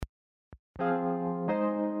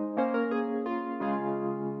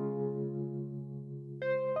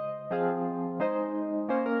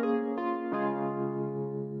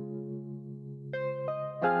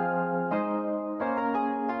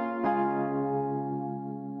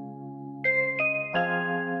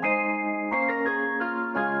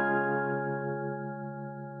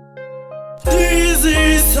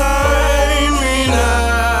Easy sign me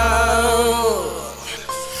now.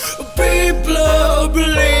 People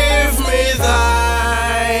believe me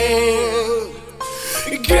thine.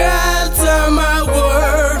 Get my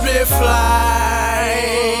word be flying.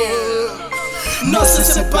 Nossa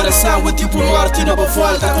separação é tipo morte, nova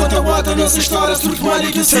volta. Conta a outra nossa história, surge mal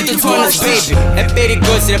e que eu sei que Twanas, gostas. baby, é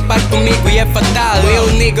perigoso, repare comigo e é fatal. Eu,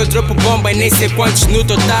 nigga, eu dropo bomba e nem sei quantos no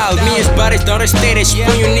total. Minhas barras tão rasteiras,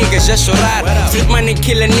 ponho niggas a chorar. Street money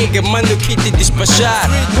kill a nigga, mando o kit despachar.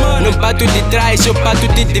 Não bato de trás, eu bato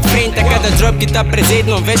de frente. A cada drop que tá presente,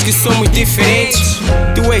 não vês que somos diferentes.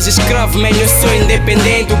 Tu és escravo, man, eu sou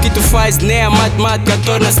independente. O que tu fazes, né, a matemática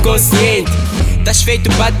torna-se consciente. Tás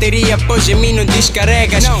feito bateria, pois em mim não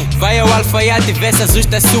descarregas. Vai ao alfaiate e vê se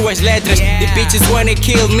ajusta as suas letras. The bitches wanna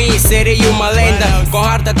kill me, serei uma lenda. Com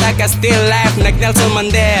heart attack, I still life like Nelson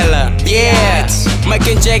Mandela. Yeah,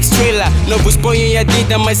 Michael Jack's thriller. Não vos ponho em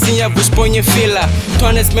adida, mas sim eu vos ponho em fila.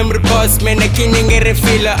 Twanas memory boss, man, aqui ninguém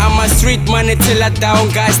refila. I'm a street money till I down,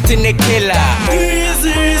 guys, till the killer.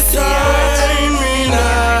 Easy sign me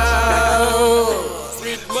now.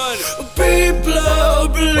 People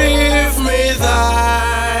believe me thine.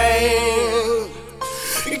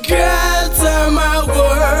 Get my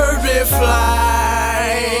word be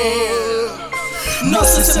flying.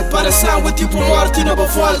 Nossa separação é tipo morte, nova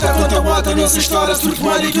volta. Conta a outra nossa história, surge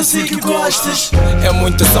mal e que eu sei que gostas. É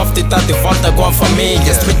muito soft e tá de volta com a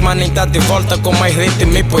família. Street Money tá de volta com mais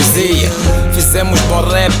ritmo e poesia. Fizemos bom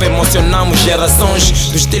rap, emocionamos gerações.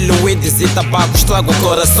 Do estilo weeds e tabaco estrago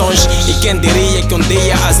corações. E quem diria que um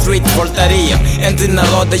dia a street voltaria? Entre na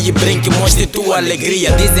roda e brinque e mostre tua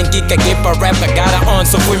alegria. Dizem que caguei para rap, agora onde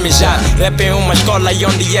só fui mijar. Rap é uma escola e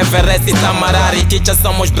onde Everest e Tamarar. E teachers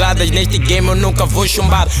somos bradas, neste game eu nunca vou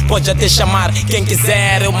chumbar. Pode até chamar, quem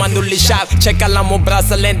quiser eu mando lixar. Checa lá meu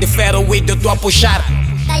braço, além de ferro e eu tô a puxar.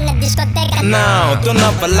 Tá na discoteca? Não, tô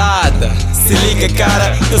na balada. Se liga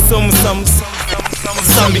cara, eu sou moçambicano.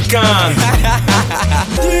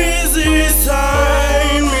 Easy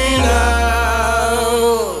sign me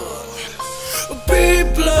now.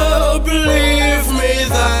 People believe me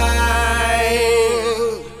thine.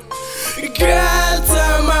 Get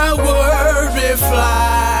my word be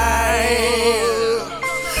flying.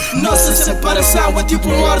 Nossa separação é tipo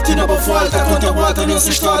morte, nova volta. Conta a outra nossa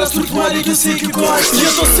história, surge mal e que eu sei que gostas. E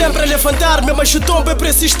eu tô sempre a levantar-me, mas o tom é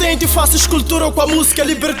persistente. Faço escultura com a música, a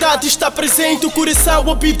liberdade está presente. O coração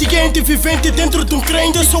obediente, vivente dentro de um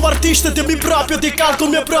crente. Eu sou artista de mim próprio, decalco o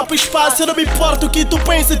meu próprio espaço. Eu não me importo o que tu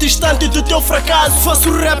pensas, distante do teu fracasso.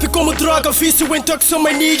 Faço rap como droga, vício,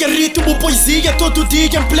 intoxomania. Ritmo, poesia, todo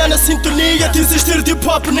dia em plena sintonia. Desistir de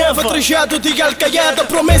pop never, trajado de alcaiada.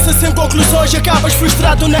 Promessas sem conclusões, acabas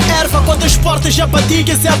frustrado na erva. Quantas portas já bati,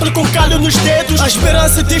 exemplo com calho nos dedos. A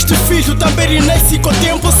esperança deste filho também renasce com o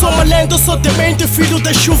tempo. Sou uma lenda, sou demente, filho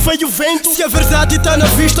da chuva e o vento. Se a verdade tá na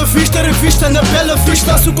vista, vista, revista na bela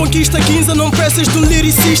vista. Faço conquista 15, não peças de um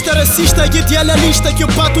lyricista. Racista e idealista que eu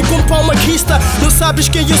bato com pau maquista. Não sabes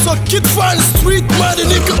quem eu sou, Kid Fan, Street Money,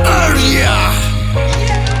 nigga,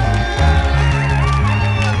 area.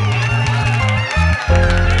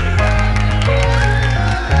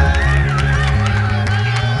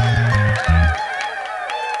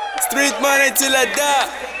 Street money till I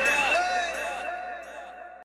die.